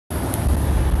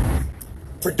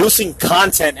producing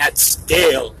content at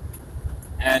scale.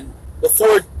 And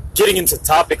before getting into the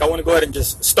topic, I want to go ahead and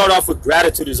just start off with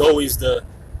gratitude as always. The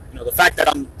fact that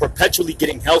I'm perpetually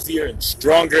getting healthier and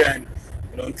stronger and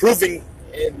improving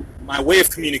in my way of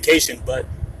communication. But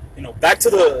back to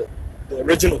the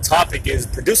original topic is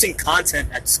producing content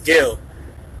at scale.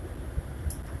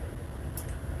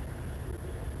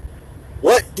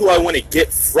 What do I want to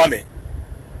get from it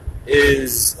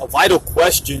is a vital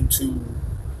question to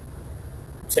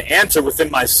answer within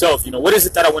myself. What is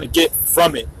it that I want to get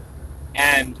from it?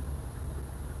 And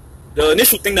the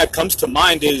initial thing that comes to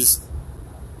mind is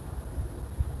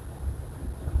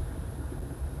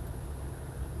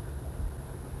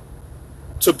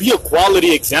to be a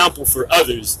quality example for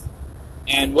others.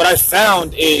 And what I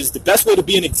found is the best way to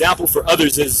be an example for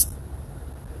others is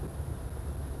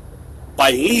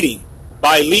by leading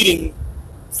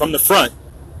from the front.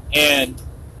 And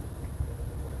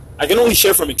I can only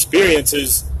share from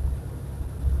experiences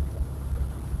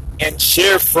and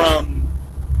share from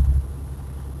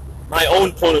my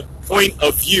own point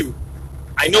of view.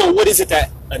 I know what is it that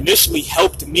initially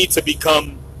helped me to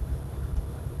become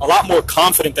a lot more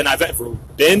confident than I've ever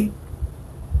been.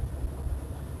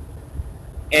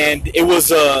 And it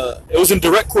was in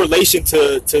direct correlation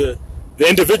to the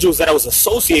individuals that I was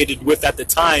associated with at the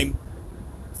time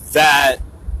that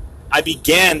I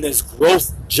began this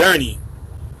growth journey.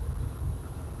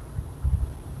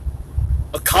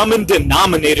 A common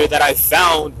denominator that I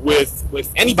found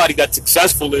with anybody that's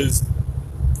successful is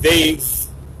they've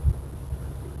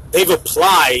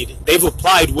applied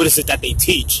what is it that they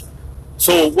teach.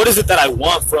 So what is it that I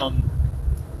want from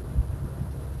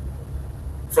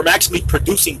actually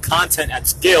producing content at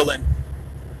scale? And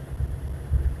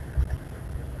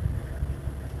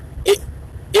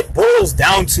it boils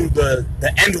down to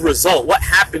the end result. What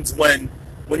happens when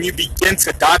you begin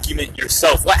to document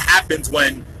yourself? What happens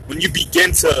when you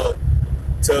begin to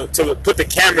put the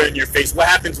camera in your face? What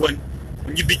happens when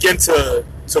you begin to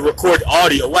record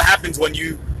audio? What happens when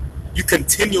you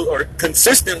continue or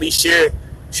consistently share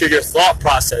your thought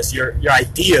process, your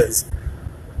ideas?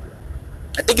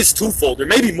 I think it's twofold. There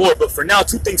may be more, but for now,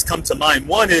 two things come to mind.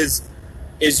 One is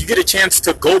you get a chance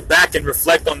to go back and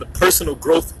reflect on the personal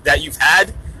growth that you've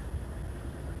had,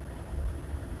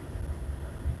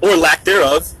 or lack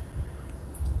thereof.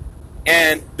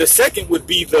 And the second would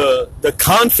be the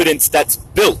confidence that's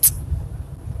built.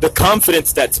 The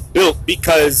confidence that's built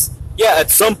because, yeah, at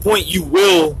some point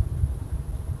you'll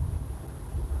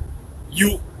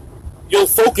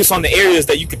focus on the areas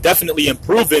that you could definitely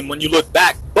improve in when you look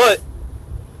back. But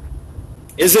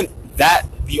isn't that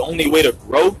the only way to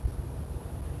grow?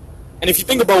 And if you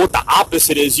think about what the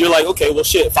opposite is, you're like, okay, well,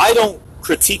 shit, if I don't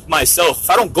critique myself, if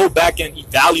I don't go back and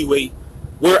evaluate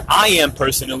where I am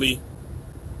personally,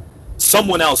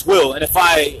 someone else will. And if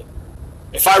I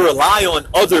rely on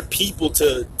other people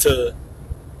to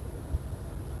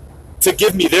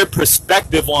give me their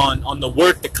perspective on the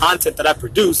work, the content that I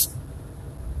produce,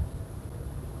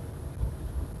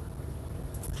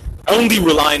 only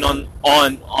relying on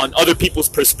other people's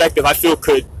perspective, I feel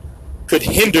could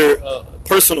hinder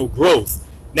personal growth.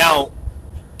 Now,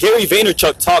 Gary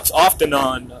Vaynerchuk talks often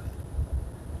on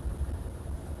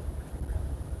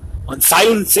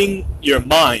silencing your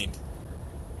mind,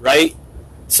 right?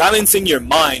 Silencing your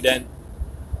mind, and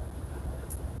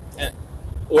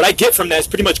what I get from that is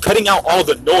pretty much cutting out all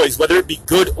the noise, whether it be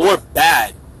good or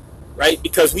bad, right?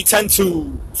 Because we tend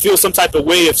to feel some type of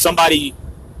way if somebody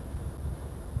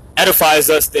edifies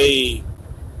us, they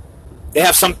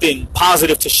have something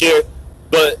positive to share.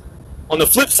 But on the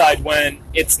flip side, when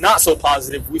it's not so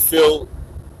positive, we feel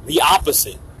the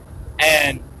opposite.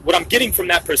 And what I'm getting from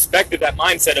that perspective, that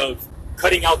mindset of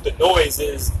cutting out the noise,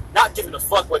 is not giving a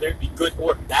fuck whether it be good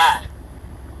or bad.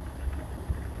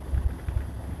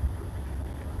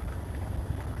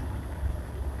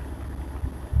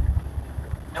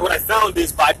 And what I found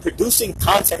is by producing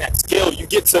content at scale, you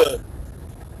get to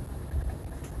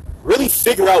really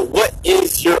figure out what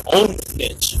is your own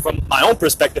niche. From my own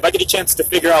perspective, I get a chance to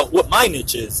figure out what my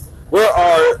niche is. Where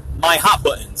are my hot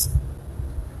buttons?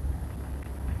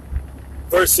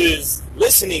 Versus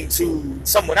listening to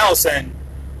someone else and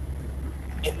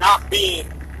not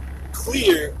being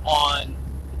clear on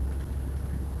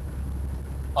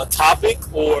a topic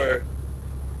or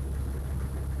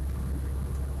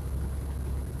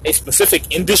a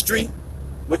specific industry,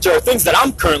 which are things that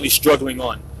I'm currently struggling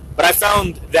on. But I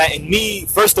found that in me,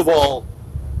 first of all,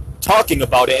 talking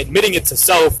about it, admitting it to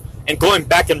self, and going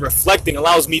back and reflecting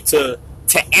allows me to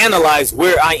analyze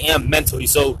where I am mentally.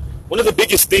 So one of the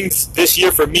biggest things this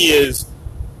year for me is,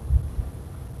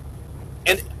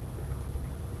 and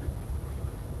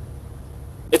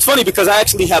it's funny because I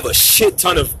actually have a shit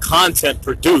ton of content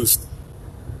produced,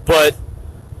 but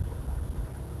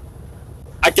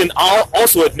I can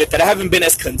also admit that I haven't been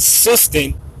as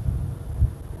consistent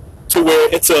to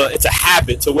where it's a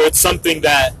habit, to where it's something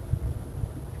that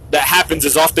happens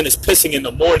as often as pissing in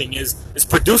the morning, is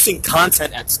producing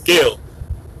content at scale.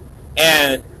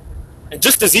 And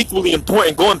just as equally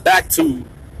important, going back to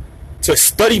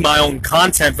study my own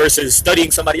content versus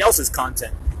studying somebody else's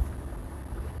content.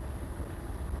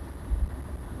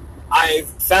 I've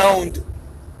found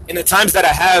in the times that I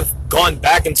have gone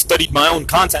back and studied my own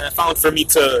content, I found for me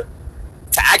to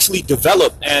actually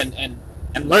develop and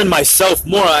learn myself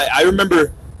more. I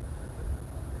remember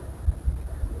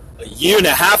a year and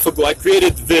a half ago, I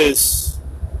created this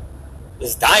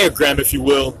diagram, if you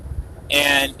will,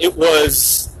 and it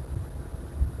was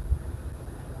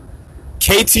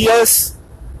KTS,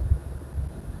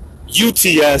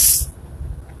 UTS,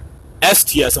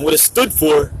 STS, and what it stood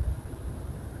for,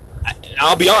 and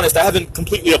I'll be honest, I haven't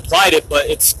completely applied it, but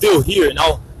it's still here, and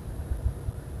I'll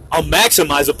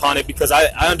maximize upon it because I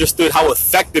understood how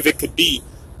effective it could be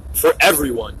for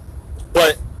everyone.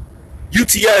 But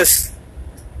UTS,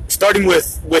 starting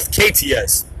with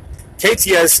KTS.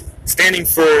 KTS standing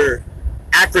for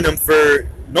acronym for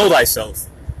Know Thyself,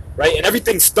 right? And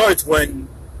everything starts when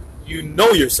you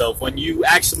know yourself, when you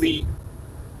actually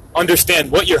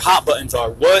understand what your hot buttons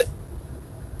are, what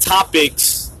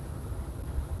topics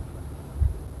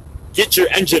get your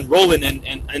engine rolling,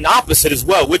 and opposite as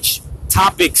well, which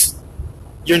topics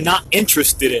you're not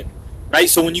interested in, right?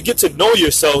 So when you get to know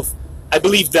yourself, I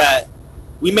believe that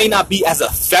we may not be as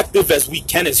effective as we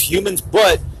can as humans,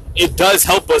 but it does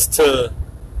help us to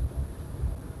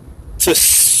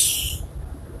sift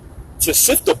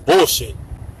the bullshit,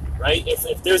 right?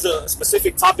 If there's a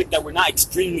specific topic that we're not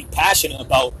extremely passionate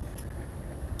about,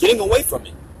 getting away from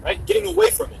it, right? Getting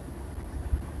away from it.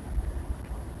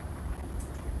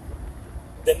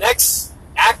 The next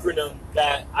acronym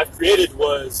that I've created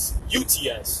was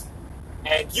UTS.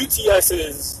 And UTS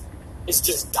is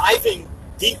just diving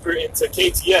deeper into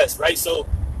KTS, right? So,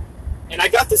 and I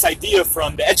got this idea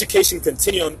from the education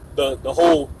continuum, the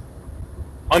whole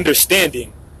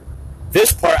understanding.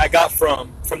 This part I got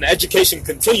from the education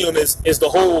continuum is the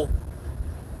whole,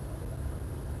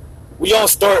 we all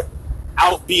start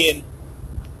out being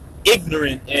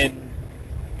ignorant in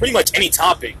pretty much any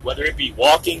topic, whether it be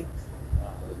walking,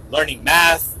 learning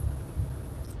math,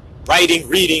 writing,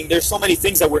 reading. There's so many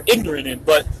things that we're ignorant in,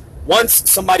 but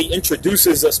once somebody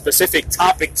introduces a specific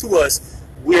topic to us,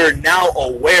 we're now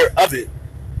aware of it,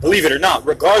 believe it or not.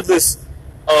 Regardless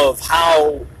of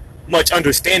how much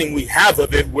understanding we have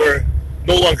of it, we're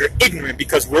no longer ignorant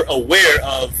because we're aware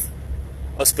of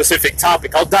a specific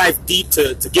topic. I'll dive deep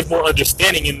to give more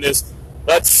understanding in this.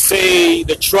 Let's say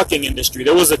the trucking industry.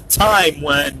 There was a time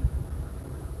when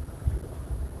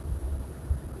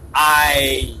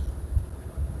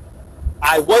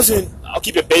I wasn't, I'll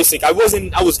keep it basic, I was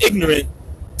ignorant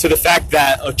to the fact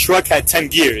that a truck had 10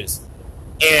 gears.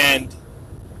 And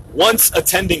once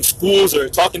attending schools or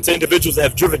talking to individuals that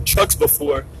have driven trucks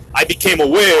before, I became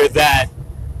aware that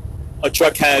a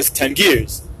truck has 10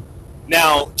 gears.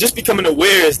 Now, just becoming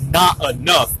aware is not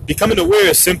enough. Becoming aware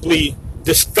is simply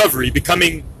discovery.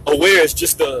 Becoming aware is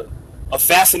just a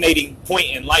fascinating point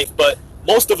in life. But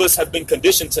most of us have been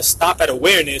conditioned to stop at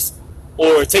awareness,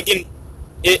 or taking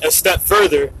it a step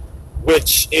further,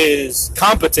 which is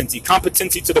competency.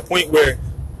 Competency to the point where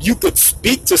you could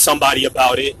speak to somebody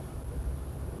about it,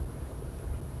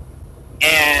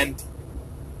 and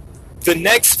the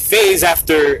next phase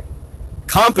after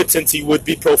competency would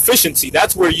be proficiency.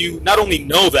 That's where you not only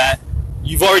know that,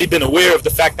 you've already been aware of the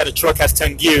fact that a truck has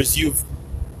 10 gears, you're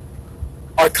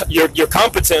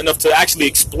competent enough to actually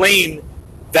explain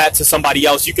that to somebody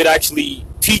else. You could actually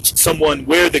teach someone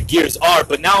where the gears are,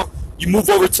 but now you move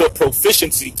over to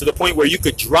proficiency, to the point where you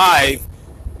could drive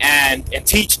and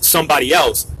teach somebody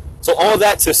else. So all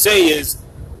that to say is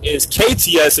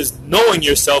KTS is knowing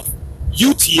yourself,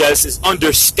 UTS is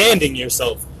understanding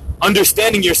yourself.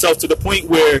 Understanding yourself to the point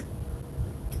where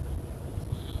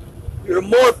you're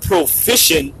more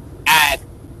proficient at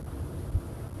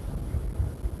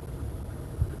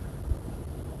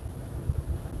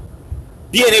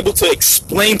being able to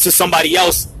explain to somebody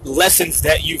else lessons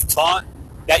that you've taught,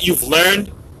 that you've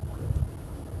learned.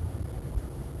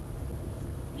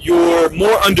 You're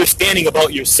more understanding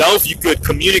about yourself. You could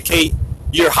communicate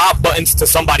your hot buttons to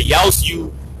somebody else.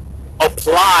 You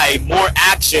apply more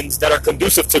actions that are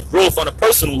conducive to growth on a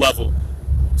personal level.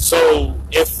 So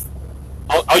if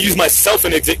I'll use myself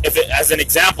as an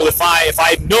example, if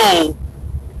I know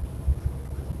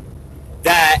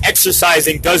that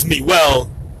exercising does me well,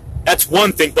 that's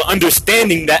one thing. But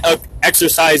understanding that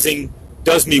exercising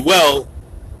does me well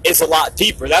is a lot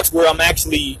deeper. That's where I'm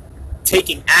actually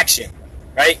taking action,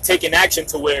 right? Taking action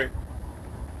to where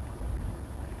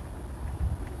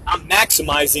I'm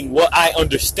maximizing what I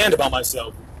understand about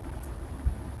myself.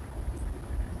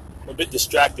 I'm a bit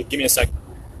distracted. Give me a second.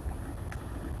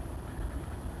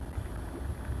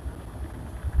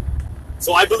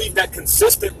 So I believe that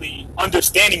consistently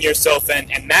understanding yourself and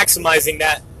maximizing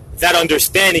that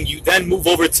understanding, you then move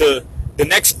over to the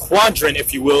next quadrant,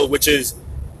 if you will, which is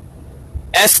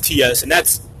STS, and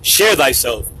that's share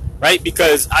thyself, right?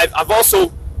 Because I've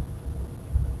also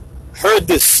heard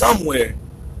this somewhere,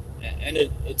 and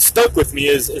it stuck with me,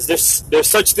 is there's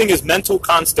such thing as mental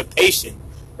constipation,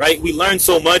 right? We learn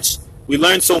so much, we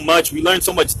learn so much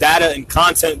data and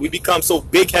content, we become so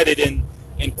big-headed in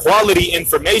quality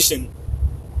information,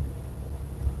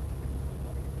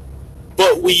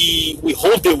 but we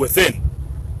hold it within.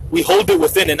 We hold it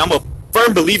within, and I'm a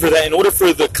firm believer that in order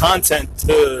for the content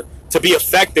to be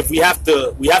effective, we have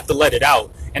to let it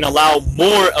out and allow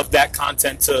more of that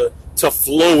content to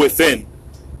flow within.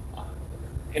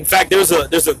 In fact, there's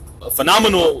a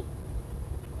phenomenal.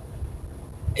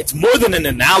 It's more than an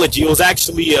analogy. It was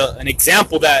actually an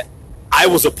example that I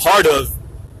was a part of.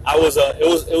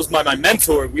 It was my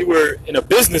mentor. We were in a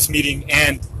business meeting,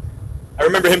 and I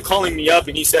remember him calling me up,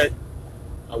 and he said,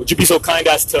 "Would you be so kind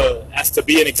as to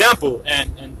be an example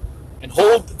and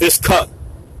hold this cup?"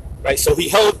 Right. So he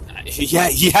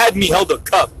had me held a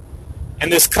cup,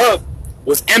 and this cup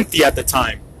was empty at the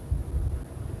time.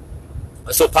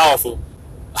 That's so powerful.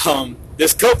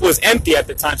 This cup was empty at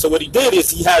the time. So what he did is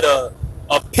he had a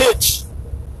pitch,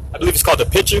 I believe it's called a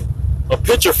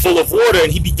pitcher full of water,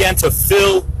 and he began to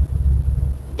fill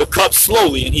the cup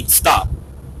slowly, and he'd stop.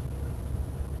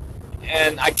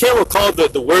 And I can't recall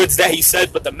the words that he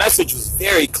said, but the message was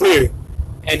very clear.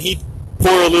 And he'd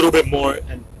pour a little bit more,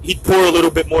 and he'd pour a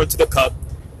little bit more into the cup,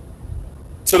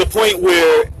 to the point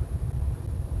where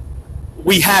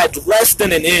we had less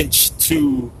than an inch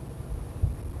to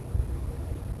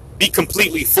be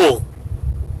completely full.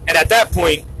 And at that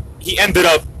point, he ended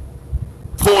up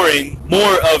pouring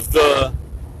more of the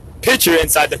pitcher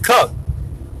inside the cup.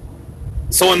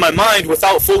 So in my mind,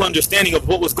 without full understanding of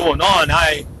what was going on,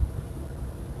 I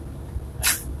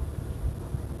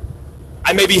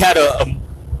maybe had a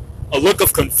look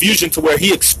of confusion to where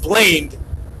he explained.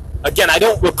 Again, I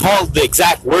don't recall the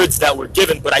exact words that were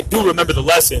given, but I do remember the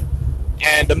lesson.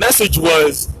 And the message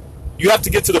was, you have to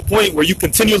get to the point where you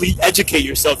continually educate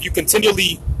yourself. You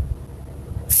continually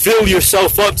fill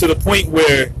yourself up to the point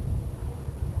where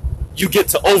you get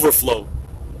to overflow.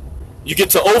 You get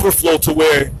to overflow to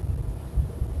where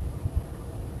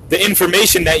the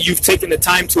information that you've taken the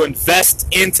time to invest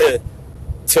into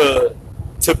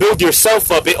to build yourself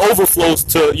up, it overflows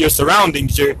to your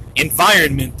surroundings, your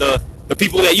environment, the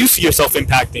people that you see yourself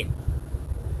impacting.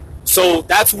 So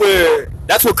that's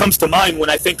what comes to mind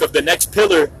when I think of the next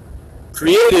pillar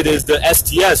created is the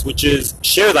STS, which is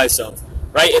share thyself,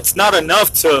 right? It's not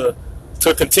enough to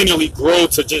continually grow,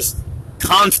 to just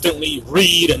constantly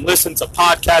read and listen to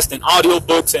podcasts and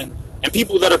audiobooks and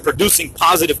people that are producing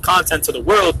positive content to the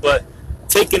world, but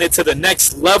taking it to the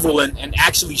next level and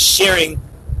actually sharing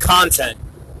content.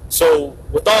 So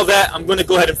with all that, I'm going to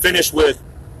go ahead and finish with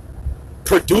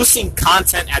producing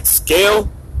content at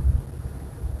scale,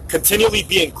 continually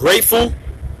being grateful,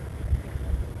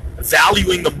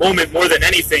 valuing the moment more than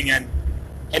anything, and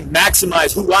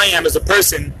maximize who I am as a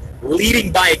person,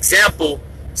 leading by example,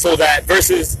 so that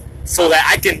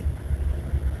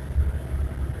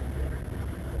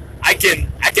I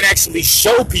can actually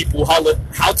show people how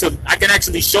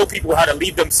to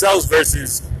lead themselves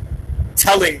versus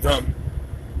telling them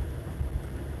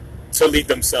to lead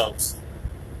themselves.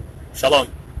 Shalom.